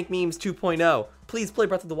belongs to Dank Memes 2.0. Please play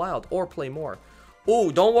Breath of the Wild or play more.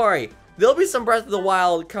 Ooh, don't worry. There'll be some Breath of the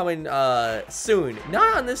Wild coming soon.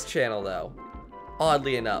 Not on this channel though.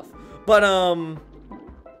 Oddly enough. But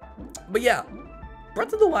yeah.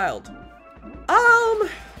 Breath of the Wild.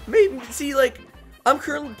 Maybe see like I'm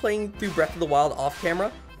currently playing through Breath of the Wild off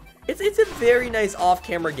camera. It's a very nice off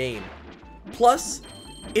camera game. Plus,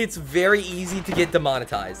 it's very easy to get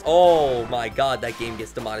demonetized. Oh my god, that game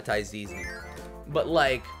gets demonetized easy. But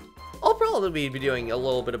like, I'll probably be doing a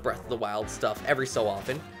little bit of Breath of the Wild stuff every so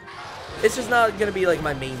often. It's just not gonna be like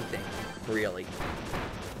my main thing, really.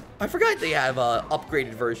 I forgot they have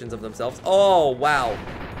upgraded versions of themselves. Oh wow.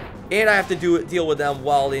 And I have to deal with them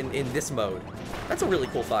while in this mode. That's a really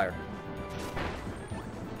cool fire.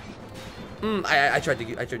 I tried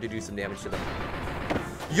to do some damage to them.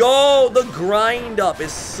 Yo, the grind up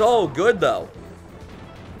is so good though.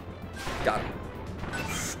 Got him.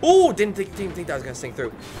 Ooh, didn't think that was gonna sink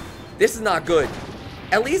through. This is not good.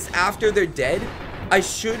 At least after they're dead, I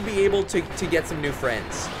should be able to get some new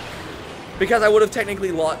friends. Because I would have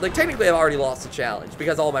technically lost, like technically I've already lost the challenge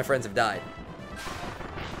because all my friends have died.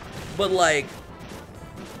 But like,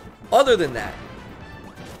 other than that,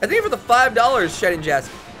 I think for the $5, Shed and Jess,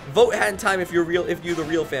 vote hat in time if you're the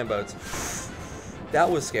real fanboats. That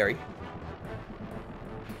was scary.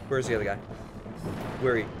 Where's the other guy?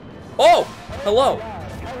 Where are you? Oh, hello.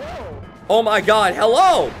 Oh my god,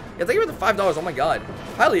 hello. Yeah, thank you for the $5. Oh my god,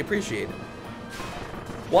 highly appreciated.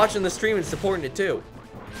 Watching the stream and supporting it too.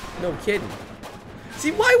 No kidding.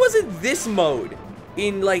 See, why wasn't this mode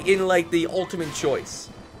in like the ultimate choice?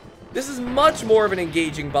 This is much more of an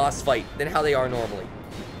engaging boss fight than how they are normally.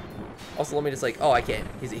 Also, let me just like, oh, I can't.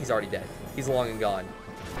 He's already dead. He's long and gone.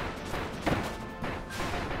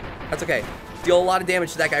 That's okay. Deal a lot of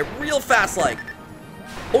damage to that guy real fast like.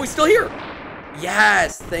 Oh, he's still here.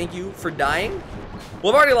 Yes, thank you for dying.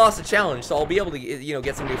 Well, I've already lost the challenge, so I'll be able to, you know,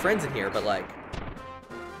 get some new friends in here, but like.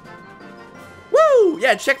 Woo!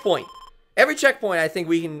 Yeah, checkpoint. Every checkpoint, I think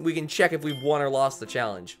we can check if we've won or lost the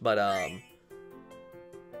challenge, but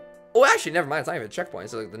oh, actually, never mind. It's not even a checkpoint.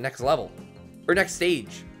 It's like the next level. Or next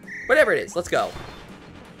stage. Whatever it is. Let's go.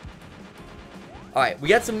 Alright, we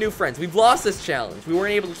got some new friends. We've lost this challenge. We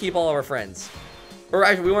weren't able to keep all of our friends. Or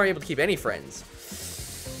actually, we weren't able to keep any friends.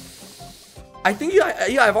 I think,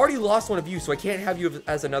 yeah, I've already lost one of you, so I can't have you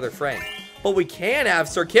as another friend. But we can have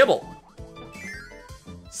Sir Kibble.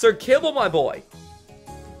 Sir Kibble, my boy.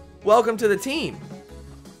 Welcome to the team.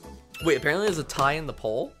 Wait, apparently there's a tie in the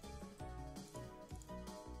poll.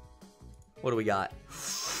 What do we got?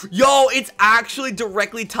 Yo, it's actually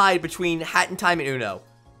directly tied between Hat in Time and Uno.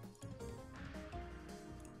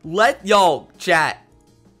 Yo, chat.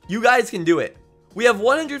 You guys can do it. We have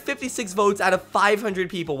 156 votes out of 500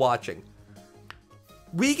 people watching.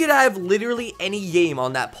 We could have literally any game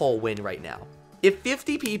on that poll win right now. If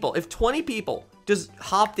 50 people, if 20 people just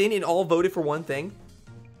hopped in and all voted for one thing,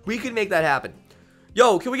 we could make that happen.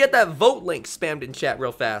 Yo, can we get that vote link spammed in chat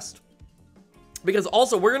real fast? Because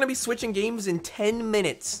also, we're going to be switching games in 10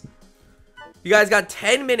 minutes. You guys got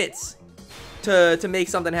 10 minutes to make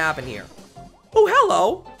something happen here. Oh,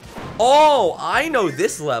 hello. Oh, I know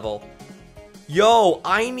this level. Yo,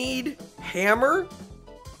 I need hammer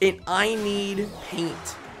and I need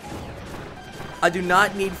paint. I do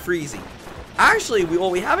not need Freezy. Actually,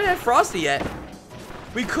 we haven't had Frosty yet.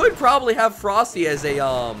 We could probably have Frosty as a,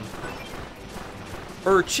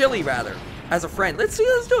 or Chili rather, as a friend. Let's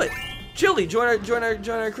do it. Chili, join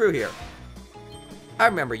our crew here. I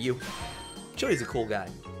remember you. Chili's a cool guy.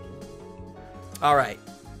 All right.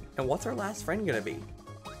 And what's our last friend gonna be?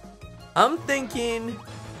 I'm thinking.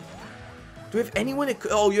 Do we have anyone?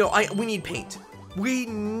 Oh, you know, we need paint. We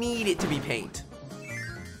need it to be paint.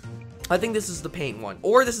 I think this is the paint one,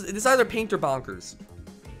 or this is either paint or bonkers.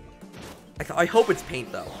 I hope it's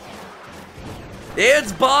paint though.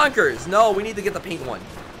 It's bonkers. No, we need to get the paint one.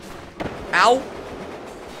 Ow.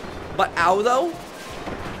 But ow though.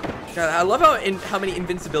 God, I love how many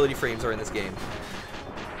invincibility frames are in this game.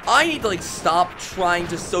 I need to like stop trying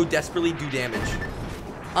to so desperately do damage.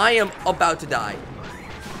 I am about to die.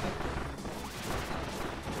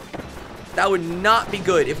 That would not be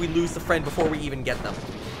good if we lose the friend before we even get them.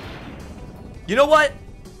 You know what?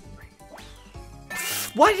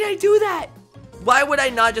 Why did I do that? Why would I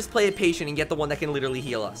not just play it patient and get the one that can literally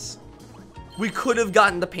heal us? We could have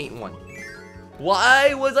gotten the paint one.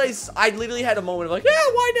 Why was I literally had a moment of like, yeah,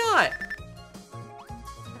 why not?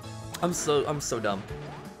 I'm so dumb.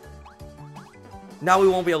 Now we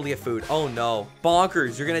won't be able to get food. Oh no.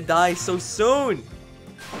 Bonkers, you're gonna die so soon.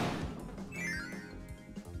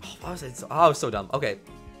 Oh, I was so dumb. Okay.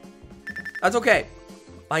 That's okay.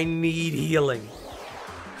 I need healing.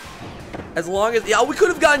 As long as, yeah, we could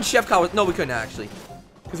have gotten Chef Kawasaki. No, we couldn't actually,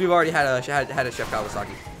 because we've already had a Chef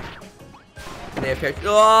Kawasaki. And they appear.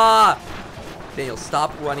 Ah! Daniel,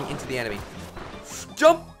 stop running into the enemy.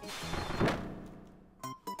 Jump!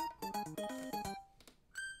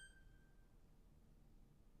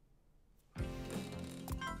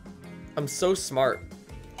 I'm so smart.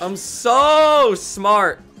 I'm so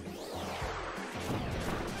smart.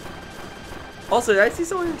 Also, did I see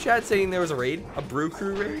someone in chat saying there was a raid? A Brew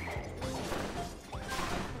Crew raid?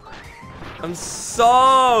 I'm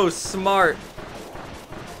so smart.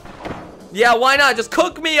 Yeah, why not? Just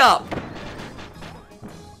cook me up.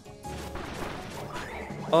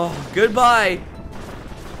 Oh, goodbye.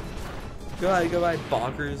 Goodbye,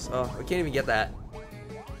 bonkers. Oh, I can't even get that.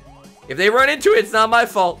 If they run into it, it's not my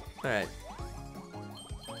fault. Alright.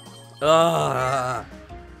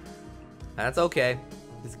 That's okay.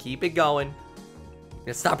 Just keep it going.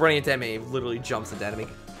 Stop running into enemy. It literally jumps into enemy.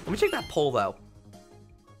 Let me check that poll though.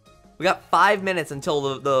 We got 5 minutes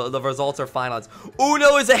until the results are finalized.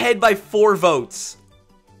 Uno is ahead by 4 votes.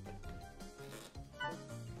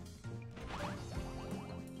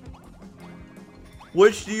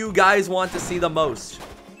 Which do you guys want to see the most?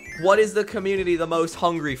 What is the community the most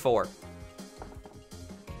hungry for?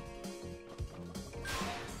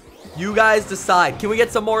 You guys decide. Can we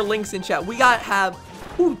get some more links in chat? We got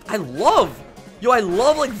ooh, I love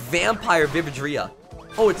like vampire Vividria.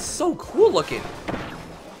 Oh, it's so cool looking.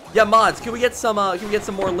 Yeah, mods, can we get some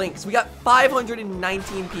more links? We got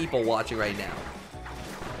 519 people watching right now.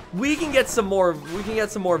 We can get some more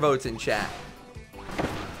votes in chat.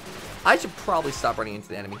 I should probably stop running into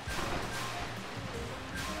the enemy.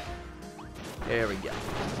 There we go.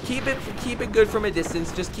 Keep it good from a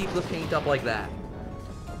distance. Just keep the paint up like that.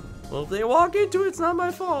 Well, if they walk into it, it's not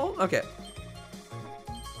my fault. Okay.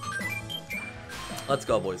 Let's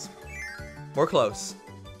go, boys. We're close.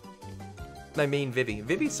 My main Vivi.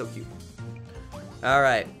 Vivi's so cute.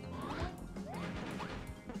 Alright.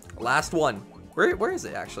 Last one. Where is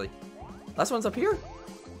it, actually? Last one's up here?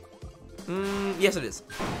 Yes, it is.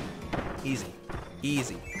 Easy.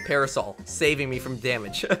 Easy. Parasol. Saving me from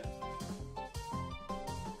damage.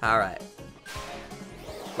 Alright.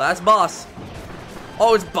 Last boss.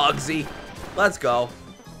 Oh, it's Bugsy. Let's go.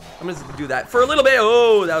 I'm just gonna do that for a little bit.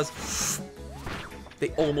 Oh, that was... They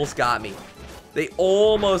almost got me. They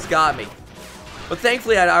almost got me. But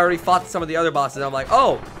thankfully, I already fought some of the other bosses. And I'm like,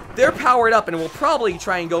 oh, they're powered up and will probably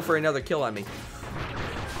try and go for another kill on me.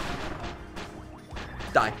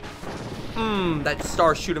 Die. That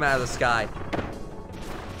star shoot him out of the sky.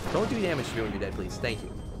 Don't do damage to me when you're dead, please. Thank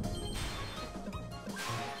you.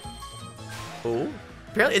 Oh.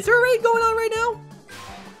 Apparently, is there a raid going on right now?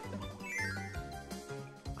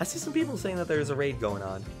 I see some people saying that there's a raid going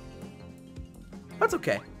on. That's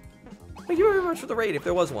okay. Thank you very much for the raid, if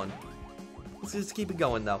there was one. Let's just keep it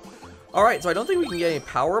going, though. Alright, so I don't think we can get any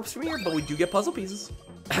power-ups from here, but we do get puzzle pieces.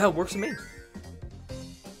 Works for me.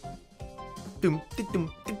 Doom,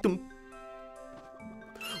 doom, doom, doom.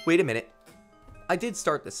 Wait a minute. I did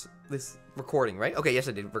start this recording, right? Okay, yes,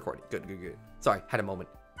 I did record it. Good, good, good. Sorry, had a moment.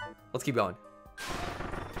 Let's keep going.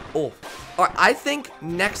 Oh. Alright, I think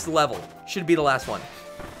next level should be the last one.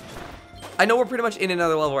 I know we're pretty much in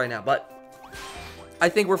another level right now, but I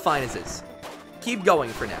think we're fine as is. Keep going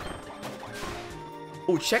for now.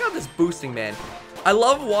 Oh, check out this boosting, man. I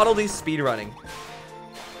love Waddledeceased speedrunning.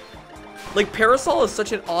 Like, Parasol is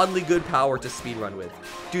such an oddly good power to speedrun with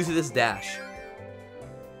due to this dash.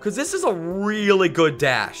 Because this is a really good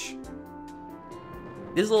dash.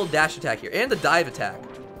 This little dash attack here. And the dive attack.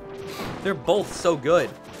 They're both so good.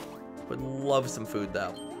 Would love some food,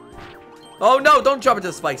 though. Oh, no. Don't jump into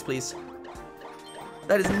the spikes, please.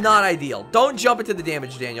 That is not ideal. Don't jump into the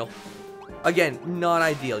damage, Daniel. Again, not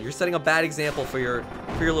ideal. You're setting a bad example for your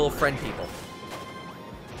little friend people.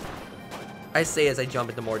 I say as I jump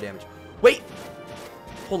into more damage. Wait!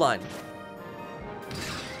 Hold on.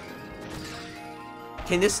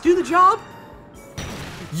 Can this do the job?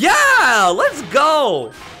 Yeah! Let's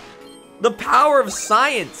go! The power of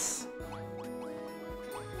science.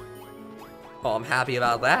 Oh, I'm happy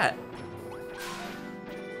about that.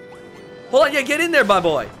 Hold on, yeah, get in there, my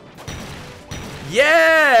boy.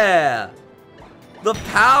 Yeah! The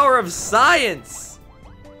power of science.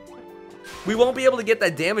 We won't be able to get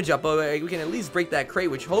that damage up, but we can at least break that crate,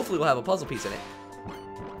 which hopefully will have a puzzle piece in it.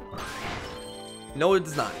 No, it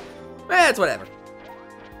does not. It's whatever.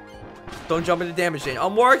 Don't jump into damage, Jane.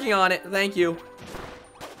 I'm working on it. Thank you.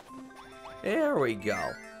 There we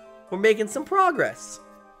go. We're making some progress.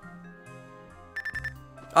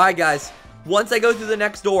 All right, guys. Once I go through the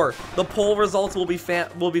next door, the poll results will be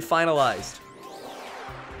finalized.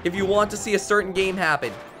 If you want to see a certain game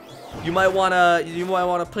happen, you might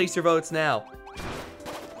wanna place your votes now.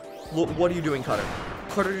 Look, what are you doing, Cutter?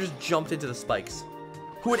 Cutter just jumped into the spikes.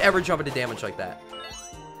 Who would ever jump into damage like that?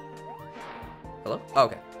 Hello? Oh,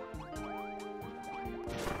 okay.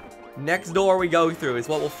 Next door we go through is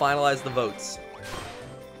what will finalize the votes.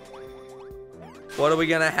 What are we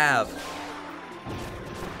gonna have?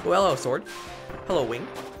 Oh, hello, sword. Hello, wing.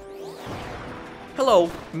 Hello,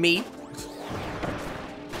 me.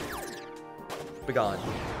 Be gone.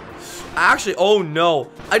 Actually, oh no.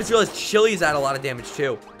 I just realized Chili's add a lot of damage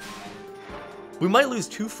too. We might lose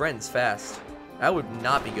 2 friends fast. That would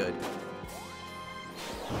not be good.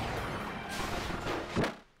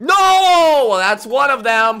 No! Well, that's one of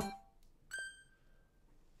them.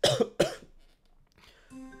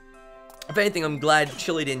 If anything, I'm glad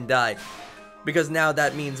Chili didn't die. Because now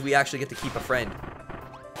that means we actually get to keep a friend.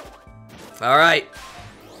 Alright.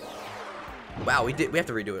 Wow, we have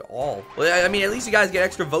to redo it all. Well, I mean, at least you guys get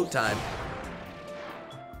extra vote time.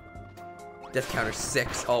 Death counter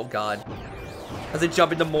 6. Oh, God. As I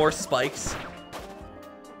jump into more spikes.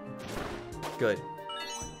 Good.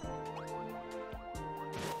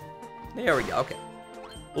 There we go. Okay.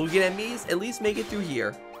 Well, we can at least make it through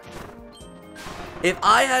here. If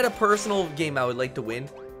I had a personal game I would like to win,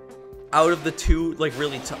 out of the 2, like,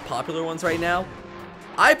 really popular ones right now,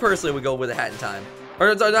 I personally would go with a Hat in Time.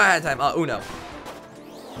 Or, not Hat in Time, Uno.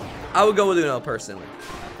 I would go with Uno, personally.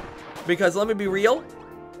 Because, let me be real,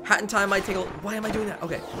 Hat in Time might take a... Why am I doing that?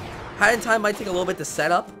 Okay. Hat in Time might take a little bit to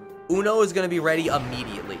set up. Uno is going to be ready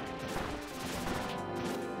immediately.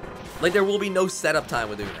 Like, there will be no setup time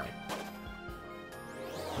with Uno.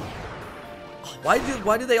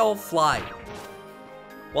 Why do they all fly?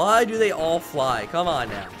 Why do they all fly? Come on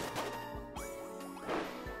now.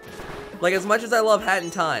 Like, as much as I love Hat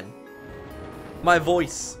in Time, my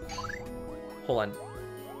voice. Hold on.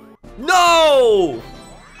 No!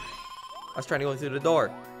 I was trying to go through the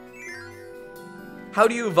door. How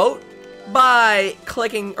do you vote? By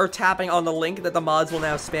clicking or tapping on the link that the mods will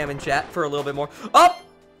now spam in chat for a little bit more. Oh!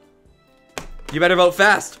 You better vote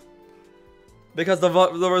fast. Because the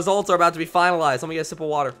results are about to be finalized. Let me get a sip of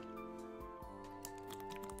water.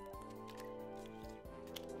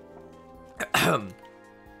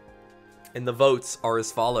 And the votes are as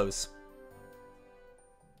follows.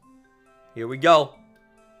 Here we go.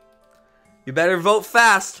 You better vote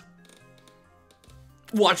fast.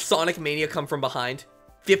 Watch Sonic Mania come from behind.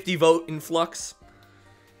 50 vote influx.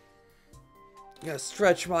 Gotta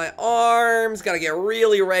stretch my arms. Gotta get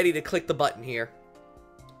really ready to click the button here.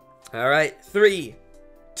 Alright, 3,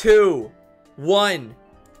 2, 1.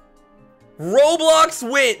 Roblox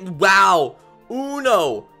win. Wow.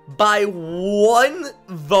 Uno by 1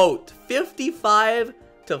 vote. 55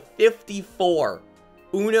 to 54.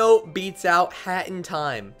 Uno beats out Hat in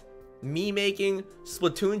Time. Me making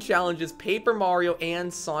Splatoon challenges, Paper Mario,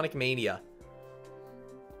 and Sonic Mania.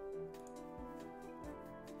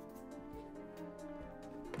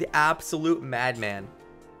 The absolute madman.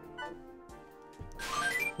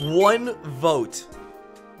 1 vote.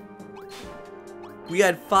 We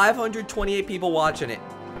had 528 people watching it.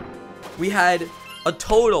 We had a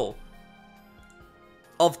total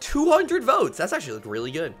of 200 votes. That's actually like really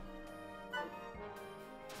good.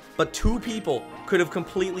 But 2 people could have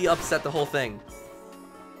completely upset the whole thing.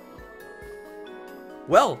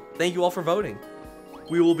 Well, thank you all for voting.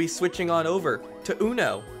 We will be switching on over to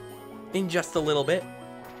Uno in just a little bit.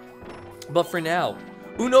 But for now,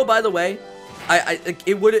 Uno, by the way,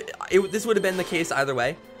 this would have been the case either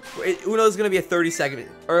way. Uno is going to be a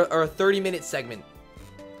 30-minute segment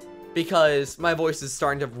because my voice is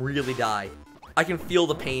starting to really die. I can feel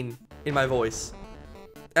the pain in my voice,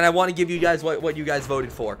 and I want to give you guys what you guys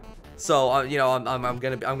voted for. So you know, I'm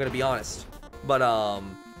gonna be honest, but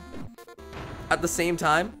at the same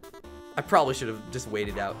time, I probably should have just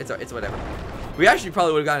waited out. It's whatever. We actually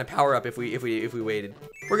probably would have gotten a power up if we waited.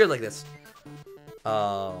 We're good like this.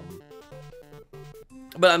 But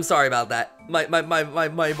I'm sorry about that.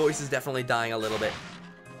 My voice is definitely dying a little bit,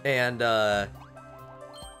 and I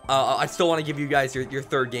still want to give you guys your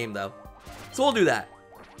third game though, so we'll do that.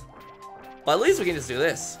 But at least we can just do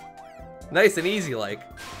this, nice and easy. Like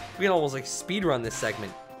we can almost like speed run this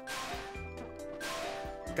segment.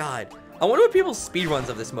 God, I wonder what people's speed runs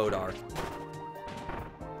of this mode are.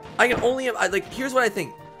 I can only like. Here's what I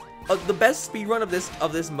think. The best speed run of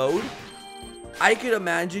this mode, I could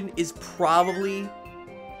imagine, is probably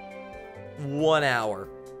 1 hour,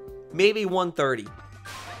 maybe 1:30.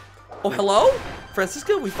 Oh, hello,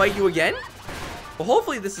 Francisco. We fight you again. Well,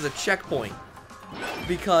 hopefully this is a checkpoint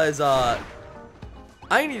because I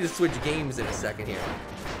need to switch games in a second here.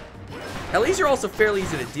 At least you're also fairly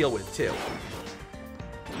easy to deal with too.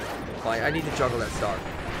 Fine, I need to juggle that star.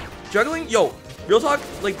 Juggling, yo, real talk,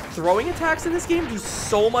 like throwing attacks in this game do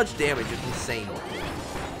so much damage. It's insane.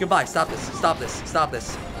 Goodbye. Stop this. Stop this. Stop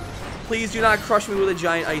this. Please do not crush me with a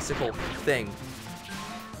giant icicle thing.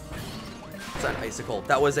 It's not an icicle.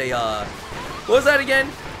 That was a, what was that again?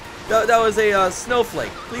 That was a,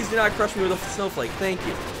 snowflake. Please do not crush me with a snowflake. Thank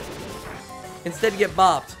you. Instead, get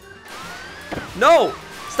bopped. No!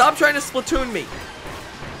 Stop trying to Splatoon me.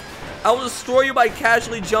 I will destroy you by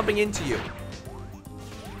casually jumping into you.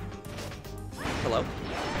 Hello?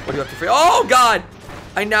 What are you up to? Oh, God!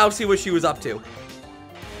 I now see what she was up to.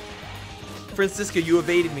 Francisca, you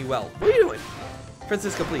evaded me well. What are you doing?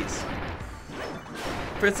 Francisca, please.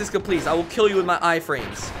 Francisca, please. I will kill you with my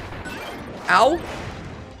iframes. Ow.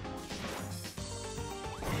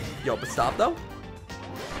 Yo, but stop, though.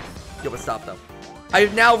 Yo, but stop, though. I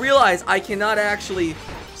now realize I cannot actually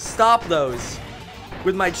stop those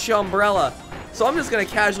with my umbrella. So I'm just going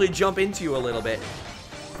to casually jump into you a little bit.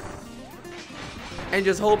 And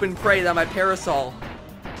just hope and pray that my parasol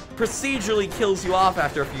procedurally kills you off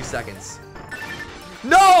after a few seconds.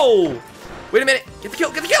 No! Wait a minute. Get the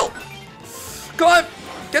kill. Get the kill. Come on.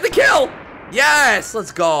 Get the kill. Yes.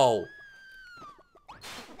 Let's go.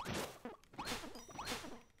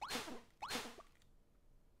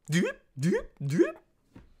 Is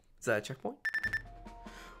that a checkpoint?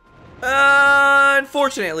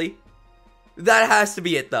 Unfortunately, that has to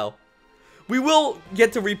be it, though. We will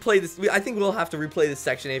get to replay this. I think we'll have to replay this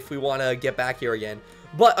section if we want to get back here again.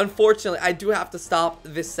 But unfortunately, I do have to stop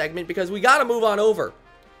this segment because we got to move on over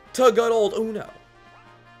to good old Uno.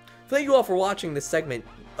 Thank you all for watching this segment.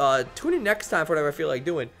 Tune in next time for whatever I feel like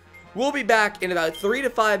doing. We'll be back in about 3 to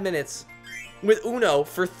 5 minutes with Uno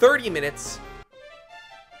for 30 minutes.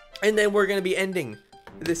 And then we're gonna be ending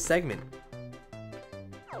this segment.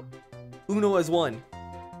 Uno has won.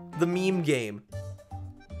 The meme game.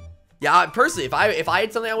 Yeah, personally, if I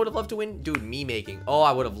had something I would have loved to win, dude, me making. Oh,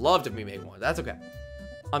 I would have loved if me make one. That's okay.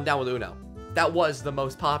 I'm down with Uno. That was the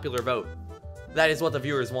most popular vote. That is what the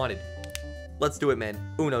viewers wanted. Let's do it, man.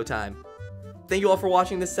 Uno time. Thank you all for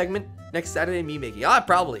watching this segment. Next Saturday, me making. Ah,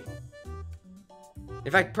 probably.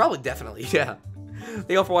 In fact, probably definitely, yeah. Thank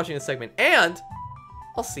you all for watching this segment. And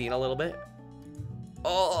I'll see you in a little bit.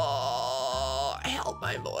 Oh, help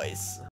my voice.